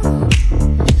 oh.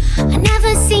 I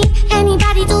never seen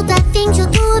anybody do the things you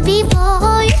do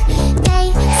before. They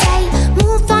say,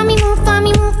 move for me, move for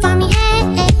me, move for me, hey,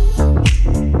 hey.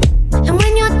 And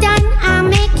when you're done, I'll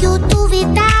make you do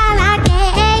it all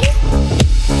again.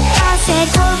 I said,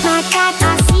 oh my God,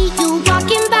 I see you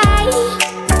walking by.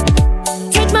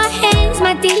 Take my hands,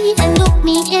 my dear, and look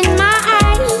me in my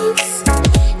eyes.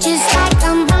 Just like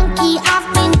a monkey, I've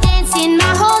been dancing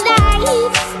my whole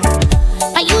life.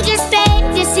 But you just beg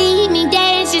to see me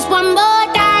dance just one more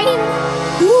time.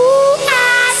 Ooh,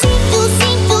 I see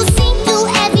you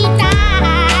every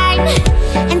time.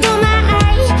 And oh my,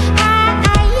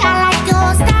 I like your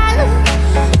style.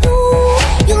 Ooh,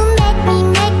 you make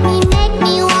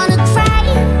me wanna cry.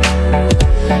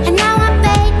 And now I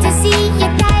beg to see you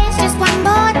dance just one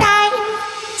more time.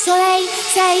 So they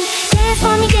say, dance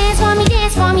for me, dance for me,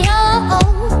 dance for me, oh, oh.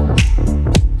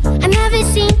 I never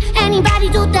seen anybody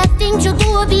do the things you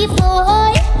do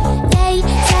before. They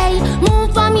say, move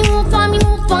for me, move for me,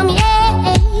 move for me, hey,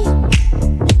 hey.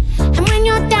 And when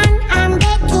you're done, I'm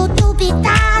back to do it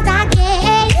all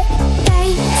again. They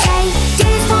say,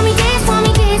 dance for me, dance for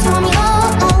me, dance for me, oh,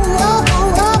 oh, oh,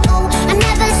 oh, oh, oh. I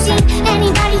never seen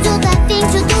anybody do the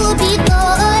things you do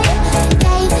before.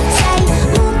 They say,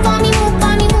 move for me, move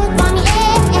for me, move for me,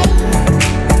 hey, hey.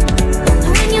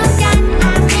 And when you're done,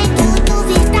 I'm back to do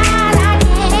it all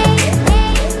again.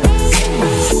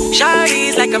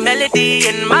 Shawty's like a melody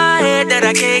in my head that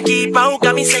I can't keep out.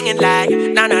 Got me singing like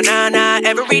na na na na.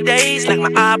 Every day's like my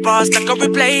iPod stuck on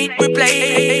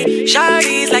replay.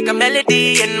 Shawty's like a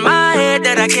melody in my head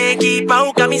that I can't keep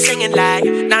out. Got me singing like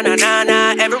na na na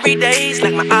na. Every day's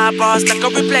like my iPod stuck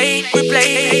on replay.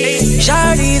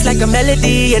 Shawty's like a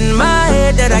melody in my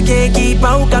head that I can't keep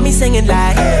out. Got me singing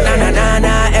like na na na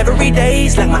na. Every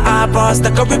day's like my iPod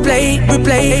stuck on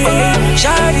replay.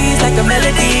 Shawty's like a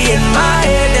melody in my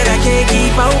head that I can't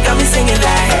keep out. Got me singing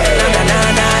like na na na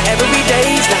na. Every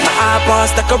day's like my iPod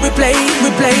stuck on replay.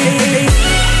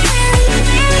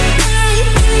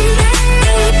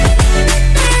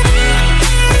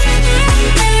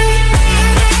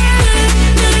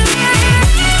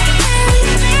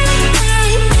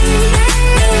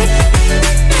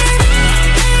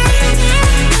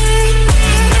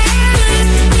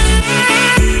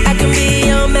 I can be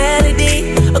your melody,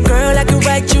 a girl I can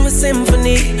write you a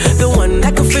symphony, the one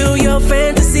that can fill your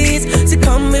fantasies. So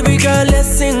come, baby girl, let's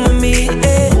sing with me.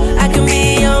 I can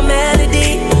be your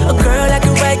melody, a girl I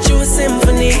can write you a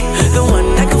symphony, the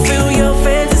one that can fill your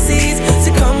fantasies.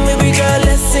 So come, baby girl,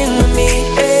 let's sing with me.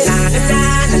 Na na na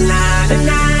na na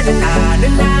na na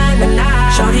na na na.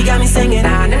 Shorty got me singing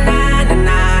na na na na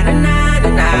na na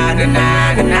na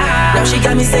na na na. Now she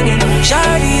got me singing.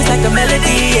 Shorty's like a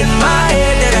melody in my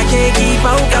head that I can't keep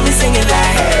out. Got me singing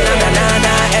like na na na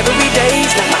na. Every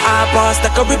day's like my iPod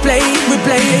stuck on replay.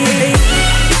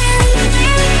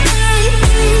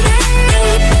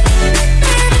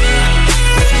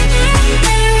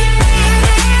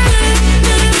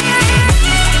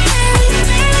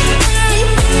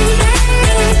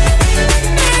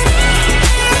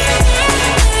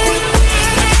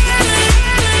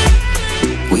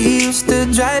 We used to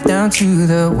drive down to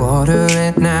the water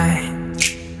at night,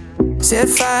 set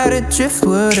fire to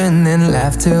driftwood and then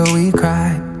laugh till we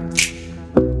cried.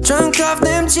 Drunk off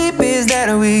them cheap beers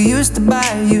that we used to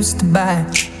buy.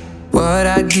 What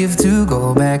I'd give to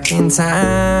go back in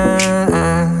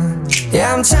time.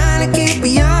 Yeah, I'm trying to keep a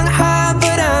young heart,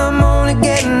 but I'm only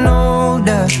getting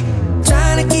older.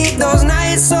 Trying to keep those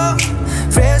nights so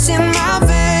fresh in my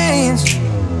veins.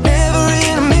 Never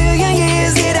in a million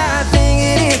years did I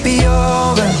think it'd be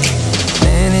over.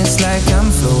 Man, it's like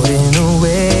I'm floating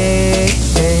away.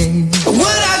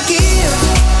 What I give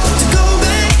to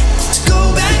go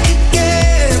back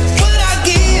again. What I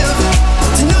give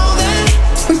to know that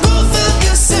we both felt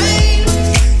the same.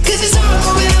 'Cause it's all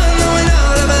going on, knowing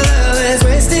all of our love is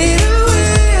wasted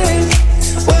away.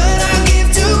 What I give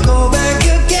to go back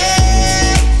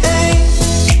again.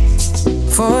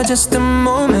 For just a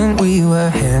moment we were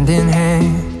hand in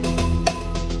hand.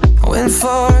 I went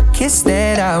for a kiss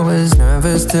that I was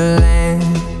nervous to land.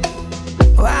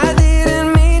 Why did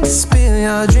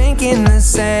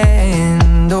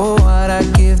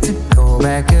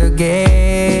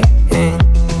again.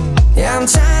 Yeah, I'm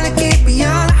trying to keep you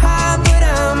on the high, but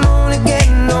I'm only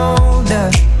getting older.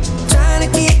 Trying to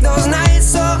keep those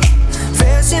nights so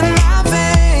fresh in my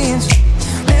veins.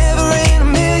 Never in a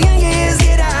million years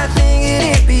did I think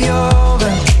it'd be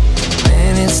over.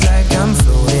 Man, it's like I'm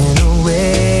floating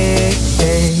away.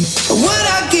 What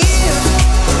I give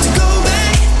to go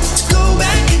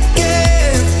back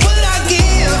again? What I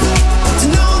give to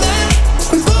know that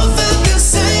we both felt the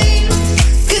same?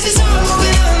 'Cause it's all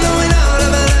moving on, knowing all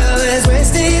of our love is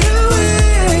wasted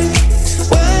away.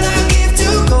 What I give to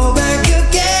go back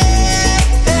again?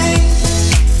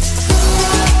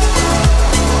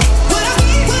 What I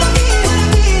give, what I give, what I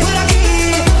give, what I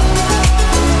give.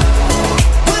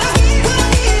 What I give, what I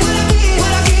give, what I give,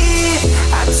 what I give.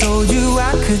 I told you I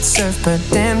could surf, but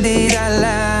damn did I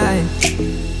lie.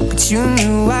 But you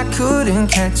knew I couldn't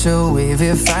catch a wave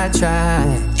if I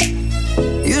tried.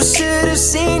 You should have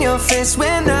seen your face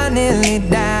when I nearly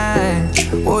died.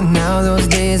 Oh, now those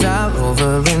days are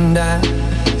over and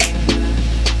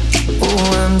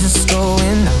I'm just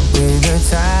going out with the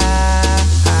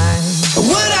tide.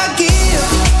 What I give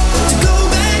to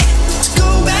go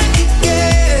back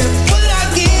again? What I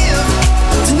give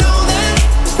to know that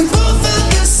we both felt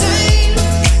the same?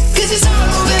 'Cause it's all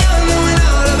moving on, knowing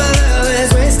all of our love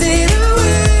is wasted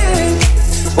away.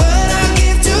 What I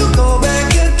give to go back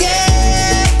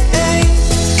again?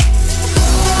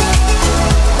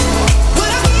 What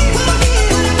I give, what I give,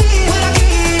 what I give, what I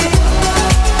give.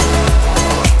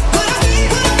 What I give,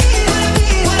 what I give, what I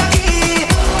give, what I give.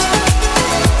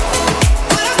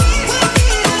 What I give, what I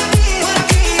give, what I give, what I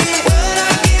give. What I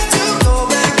give to go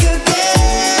back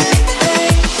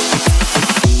again?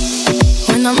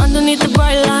 When I'm underneath the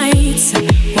bright lights,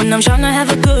 when I'm trying to have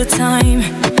a good time,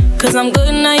 'cause I'm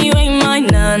good now, you ain't mine,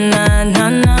 nah, nah, nah,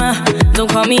 nah. Don't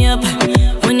call me up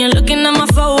when you're looking at my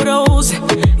photos,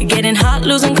 getting hot,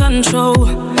 losing control.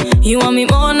 You want me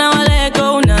more, now I let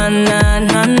go, nah, nah,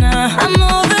 nah, nah. I'm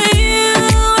over you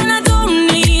and I don't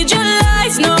need your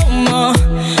lies no more.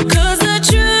 'Cause the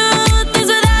truth is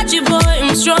without you, boy,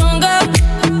 I'm stronger.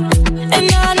 And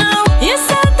I know you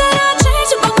said that I'd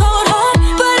change up a cold heart,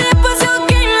 but it was your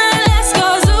game that last,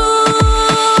 'cause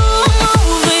ooh, I'm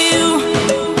over you.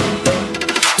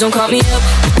 Don't call me up,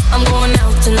 I'm going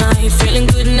out tonight. Feeling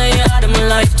good now you're out of my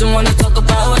life. Don't wanna talk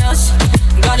about us,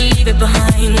 gotta leave it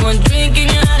behind. One drink and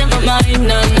you're out of my mind.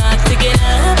 Nah, not to get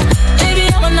up. Baby,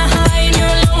 I'm on the high and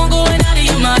you're alone, going out of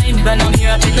your mind. But I'm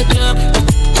here up in the club,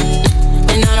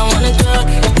 and I don't wanna talk.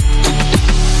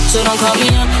 So don't call me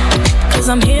up, 'cause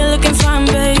I'm here looking fine,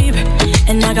 babe.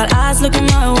 And I got eyes looking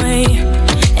my way,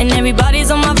 and everybody's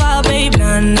on my vibe, babe.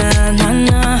 Nah, nah, nah,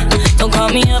 nah. Don't call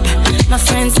me up, my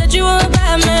friend said you were a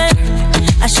bad man.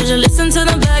 I should've listened to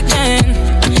them back then,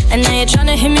 and now you're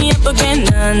tryna hit me up again.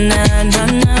 Nah, nah, nah,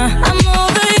 nah. I'm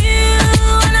over you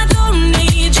and I don't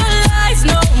need your lies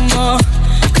no more.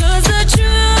 'Cause the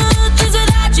truth is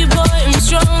without you, boy, I'm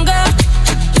stronger.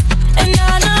 And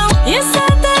I know you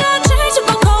said that I'd change up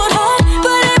a cold heart,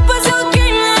 but it was your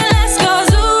game that last,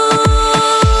 'cause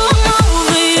ooh, I'm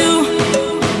over you.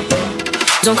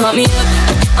 Don't call me up,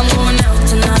 I'm going out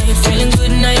tonight. Feeling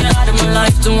good now you're out of my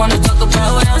life. Don't wanna talk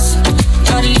about us,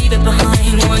 gotta leave it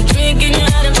behind. One drink and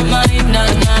you're out of my mind.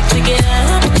 Not to get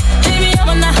up. Baby, I'm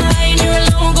on the high and you're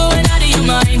alone, going out of your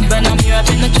mind. But I'm here up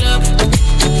in the club,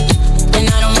 and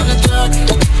I don't wanna talk.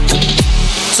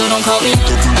 So don't call me up. Don't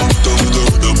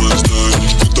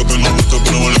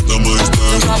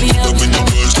call me up.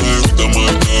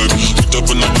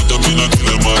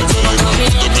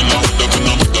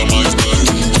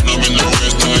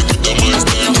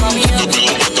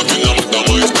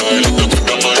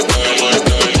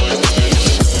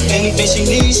 Anything she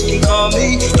needs, she can call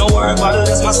me. Don't worry about it,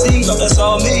 that's my seed, no, that's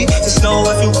all me. Just know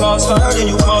if you cross her, then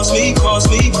you cross me.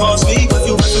 If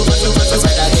you.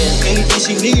 Anything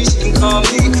she needs, she can call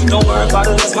me. Don't worry about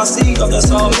it, that's my seed, no, that's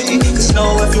all me. Just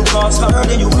know if you cross her,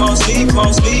 then you cross me. If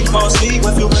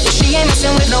you. She ain't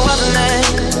messing with no other man.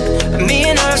 Me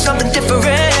and her, something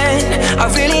different. I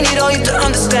really need all you to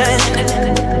understand that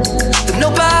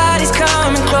nobody's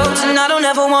coming close, and I don't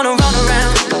ever wanna run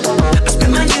around. I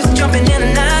spend my youth jumping in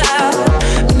and out,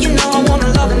 but you know I wanna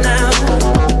love her now,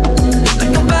 like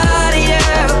nobody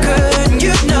ever could. And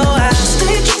you know I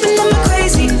stay tripping on my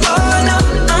crazy. Oh no,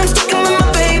 I'm sticking with my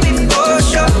baby for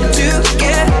sure.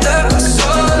 Together or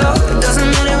solo, it doesn't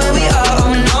matter where we are.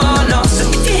 Oh no, no. So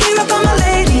if you hear about my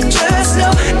lady, just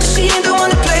know that she ain't the one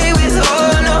to play with. Oh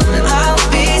no, and I'll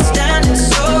be standing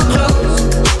so close,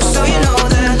 so you know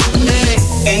that. Hey.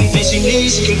 Anything she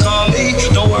needs, she can call me.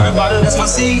 Don't worry about it, that's my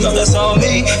seed. up, that's all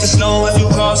me. Just know if you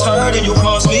cross her, then you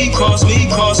cross me, cross me,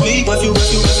 cross me. If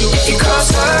you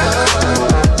cross her,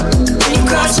 then you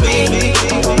cross me.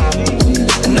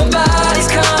 Nobody's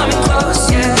coming close,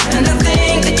 yeah. And I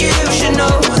think that you should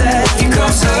know that if you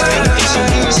cross her,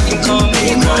 you can call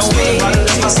me, you cross me.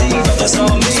 That's my seed, that's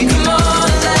all me. So come on,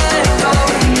 let it go.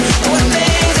 One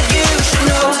thing that you should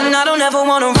know, and I don't ever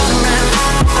wanna run around.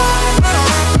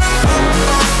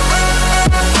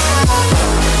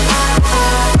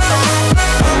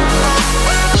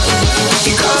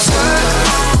 You cross her.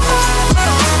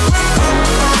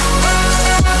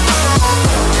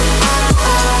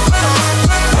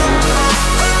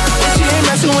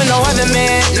 With no other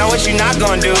man, know what you not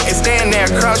gonna do is stand there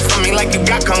crouch for me like you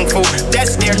got kung fu.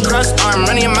 That's their crust arm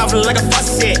running your mouth like a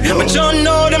faucet. But you don't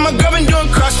know that my girl been doing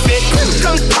CrossFit.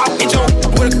 Kung pop, hit your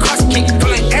with a cross kick,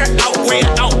 pulling air out, way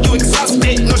out, you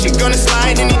exhausted. Know she gonna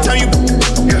slide anytime you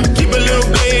keep a little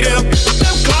blade up.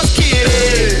 Gloss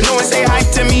kid, no one say hi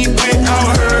to me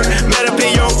without her. Better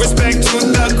pay your respect to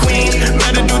the queen.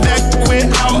 Better do that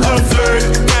without a flirt.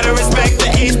 Gotta respect the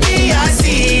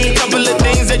HBIC. Couple of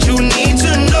things that you need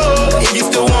to know if you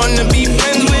still wanna be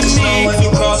friends with me. So if you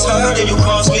cross her, then you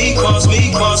cross me, cross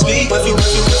me, cross me. If you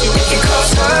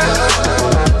cross her,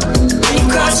 then you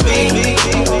cross me.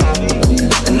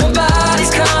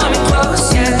 Nobody's coming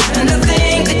close, yeah. And I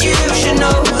think that you should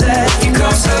know that if you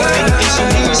cross her,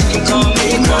 you can call me,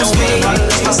 you cross me.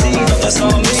 That's my seed, that's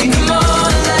all me. So come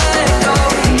on, let it go.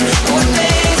 One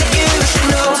thing that you should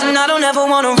know, and I don't ever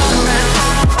wanna run around.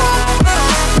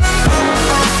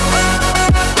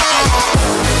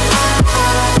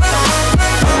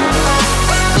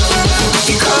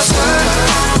 You cross her.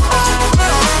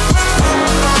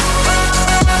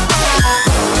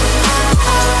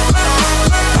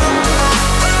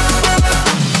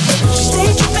 She stay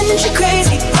trippin' and she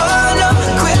crazy. Oh no,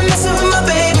 quit messing with my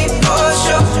baby. For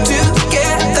sure,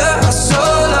 together or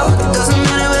solo, it doesn't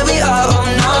matter where we are. Oh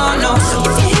no, no.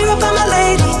 If you hear about my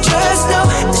lady, just know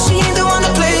that she ain't the one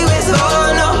to play with.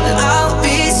 Oh no, and I'll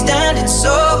be standing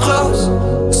so close,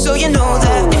 so you know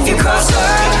that if you cross her,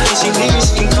 she can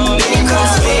call me, you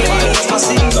cross me. That's my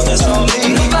seed, that's all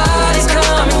me. Nobody's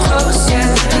coming close,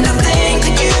 yeah. And I think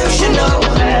that you should know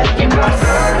that you cross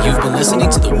her. You've been listening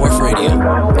to The Wharf Radio.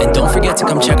 And don't forget to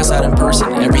come check us out in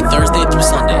person every Thursday through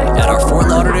Sunday at our Fort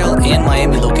Lauderdale and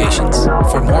Miami locations.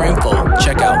 For more info,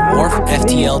 check out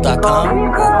wharfftl.com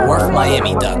or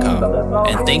wharfmiami.com.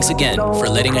 And thanks again for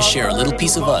letting us share a little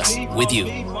piece of us with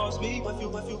you.